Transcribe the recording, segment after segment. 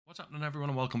What's happening everyone,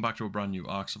 and welcome back to a brand new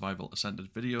Ark Survival Ascended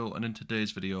video, and in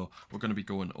today's video we're going to be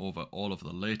going over all of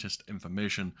the latest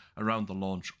information around the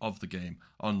launch of the game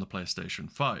on the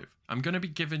PlayStation 5. I'm going to be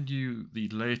giving you the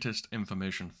latest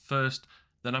information first,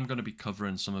 then I'm going to be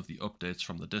covering some of the updates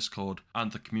from the Discord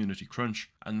and the community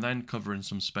crunch, and then covering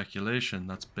some speculation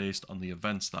that's based on the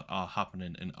events that are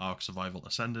happening in Ark Survival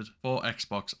Ascended for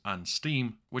Xbox and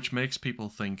Steam, which makes people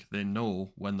think they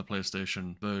know when the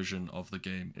PlayStation version of the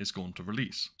game is going to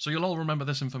release. So you'll all remember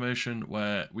this information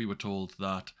where we were told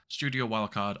that Studio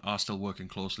Wildcard are still working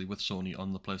closely with Sony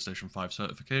on the PlayStation 5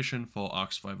 certification for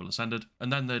Ark Survival Ascended,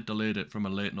 and then they delayed it from a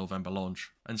late November launch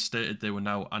and stated they were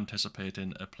now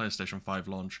anticipating a PlayStation 5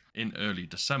 launch in early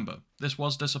December. This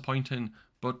was disappointing,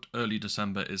 but early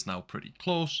December is now pretty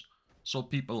close, so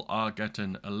people are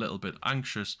getting a little bit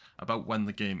anxious about when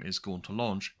the game is going to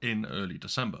launch in early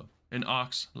December. In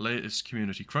Ark's latest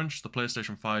community crunch, the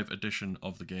PlayStation 5 edition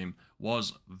of the game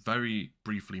was very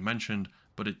briefly mentioned,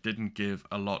 but it didn't give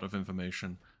a lot of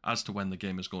information as to when the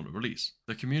game is going to release.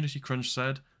 The community crunch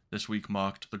said, "This week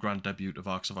marked the grand debut of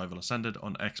Ark Survival Ascended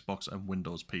on Xbox and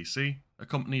Windows PC,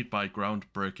 accompanied by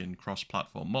groundbreaking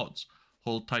cross-platform mods.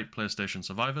 Hold tight, PlayStation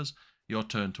survivors. Your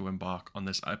turn to embark on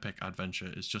this epic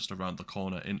adventure is just around the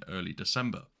corner in early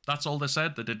December." That's all they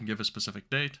said. They didn't give a specific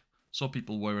date, so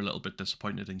people were a little bit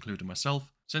disappointed, including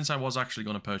myself, since I was actually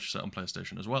going to purchase it on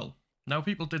PlayStation as well. Now,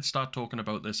 people did start talking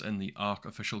about this in the Ark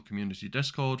official community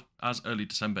Discord, as early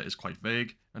December is quite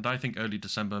vague, and I think early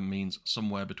December means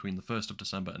somewhere between the 1st of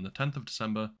December and the 10th of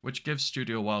December, which gives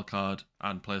Studio Wildcard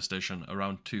and PlayStation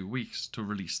around 2 weeks to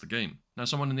release the game. Now,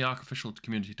 someone in the Ark official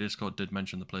community Discord did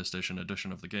mention the PlayStation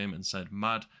edition of the game and said,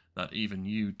 "Mad that even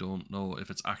you don't know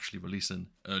if it's actually releasing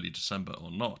early December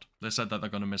or not." They said that they're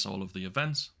going to miss all of the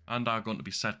events and are going to be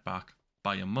set back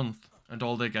by a month, and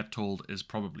all they get told is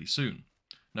probably soon.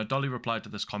 Now, Dolly replied to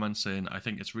this comment saying, "I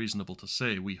think it's reasonable to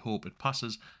say we hope it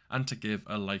passes and to give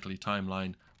a likely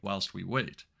timeline whilst we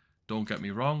wait. Don't get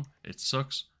me wrong, it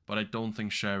sucks, but I don't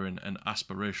think sharing an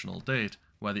aspirational date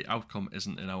where the outcome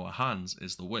isn't in our hands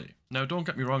is the way." Now, don't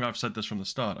get me wrong, I've said this from the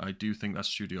start, I do think that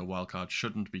Studio Wildcard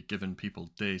shouldn't be giving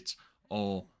people dates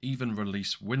or even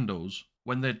release windows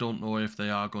when they don't know if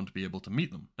they are going to be able to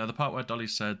meet them. Now, the part where Dolly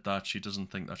said that she doesn't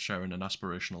think that sharing an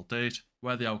aspirational date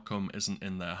where the outcome isn't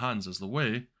in their hands is the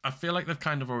way, I feel like they've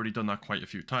kind of already done that quite a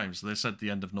few times. They said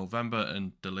the end of November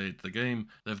and delayed the game.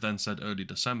 They've then said early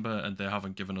December and they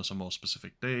haven't given us a more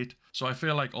specific date. So I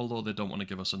feel like although they don't want to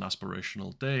give us an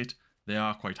aspirational date, they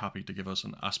are quite happy to give us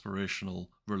an aspirational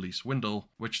release window,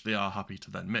 which they are happy to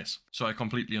then miss. So I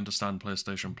completely understand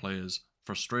PlayStation players'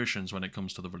 frustrations when it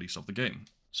comes to the release of the game.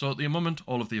 So at the moment,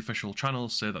 all of the official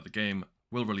channels say that the game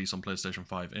will release on PlayStation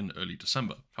 5 in early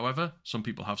December. However, some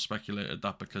people have speculated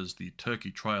that because the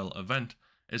Turkey trial event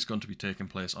is going to be taking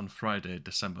place on Friday,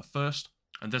 December 1st,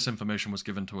 and this information was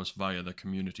given to us via the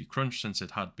community crunch since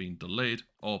it had been delayed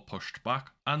or pushed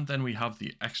back. And then we have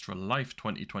the Extra Life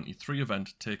 2023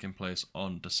 event taking place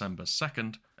on December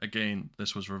 2nd. Again,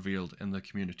 this was revealed in the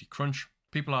community crunch.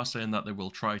 People are saying that they will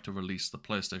try to release the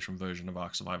PlayStation version of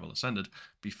Ark Survival Ascended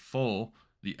before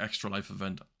the Extra Life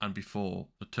event and before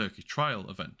the Turkey trial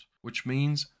event, which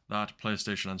means that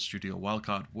PlayStation and Studio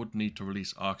Wildcard would need to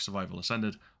release Ark Survival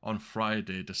Ascended on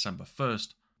Friday, December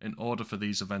 1st, in order for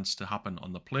these events to happen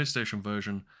on the PlayStation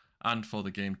version and for the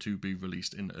game to be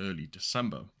released in early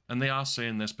December. And they are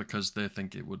saying this because they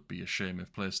think it would be a shame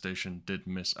if PlayStation did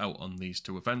miss out on these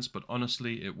two events, but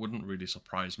honestly, it wouldn't really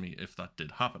surprise me if that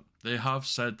did happen. They have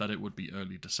said that it would be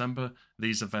early December.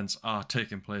 These events are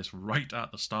taking place right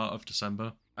at the start of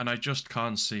December, and I just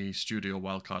can't see Studio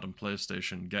Wildcard and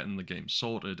PlayStation getting the game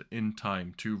sorted in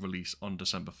time to release on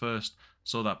December 1st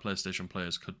so that PlayStation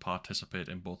players could participate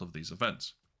in both of these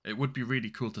events. It would be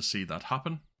really cool to see that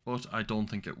happen, but I don't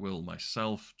think it will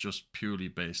myself, just purely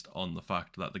based on the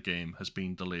fact that the game has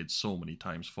been delayed so many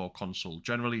times for console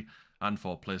generally, and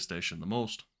for PlayStation the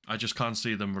most. I just can't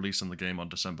see them releasing the game on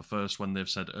December 1st when they've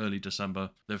said early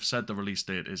December. They've said the release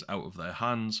date is out of their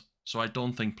hands, so I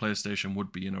don't think PlayStation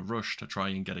would be in a rush to try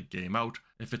and get a game out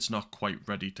if it's not quite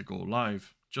ready to go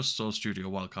live, just so Studio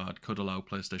Wildcard could allow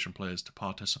PlayStation players to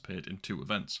participate in two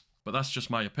events. But that's just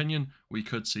my opinion. We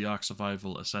could see Ark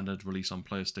Survival Ascended release on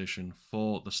PlayStation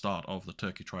for the start of the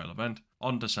Turkey trial event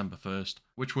on December 1st,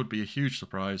 which would be a huge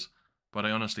surprise, but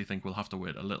I honestly think we'll have to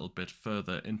wait a little bit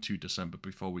further into December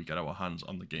before we get our hands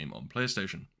on the game on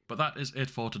PlayStation. But that is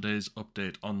it for today's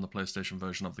update on the PlayStation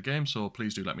version of the game, so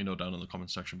please do let me know down in the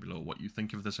comment section below what you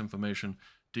think of this information.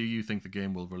 Do you think the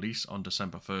game will release on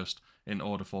December 1st in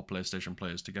order for PlayStation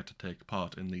players to get to take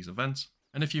part in these events?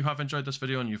 And if you have enjoyed this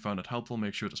video and you found it helpful,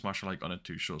 make sure to smash a like on it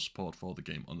to show support for the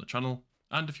game on the channel.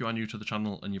 And if you are new to the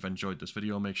channel and you've enjoyed this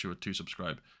video, make sure to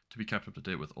subscribe to be kept up to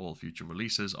date with all future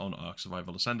releases on Ark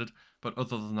Survival Ascended. But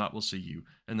other than that, we'll see you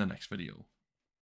in the next video.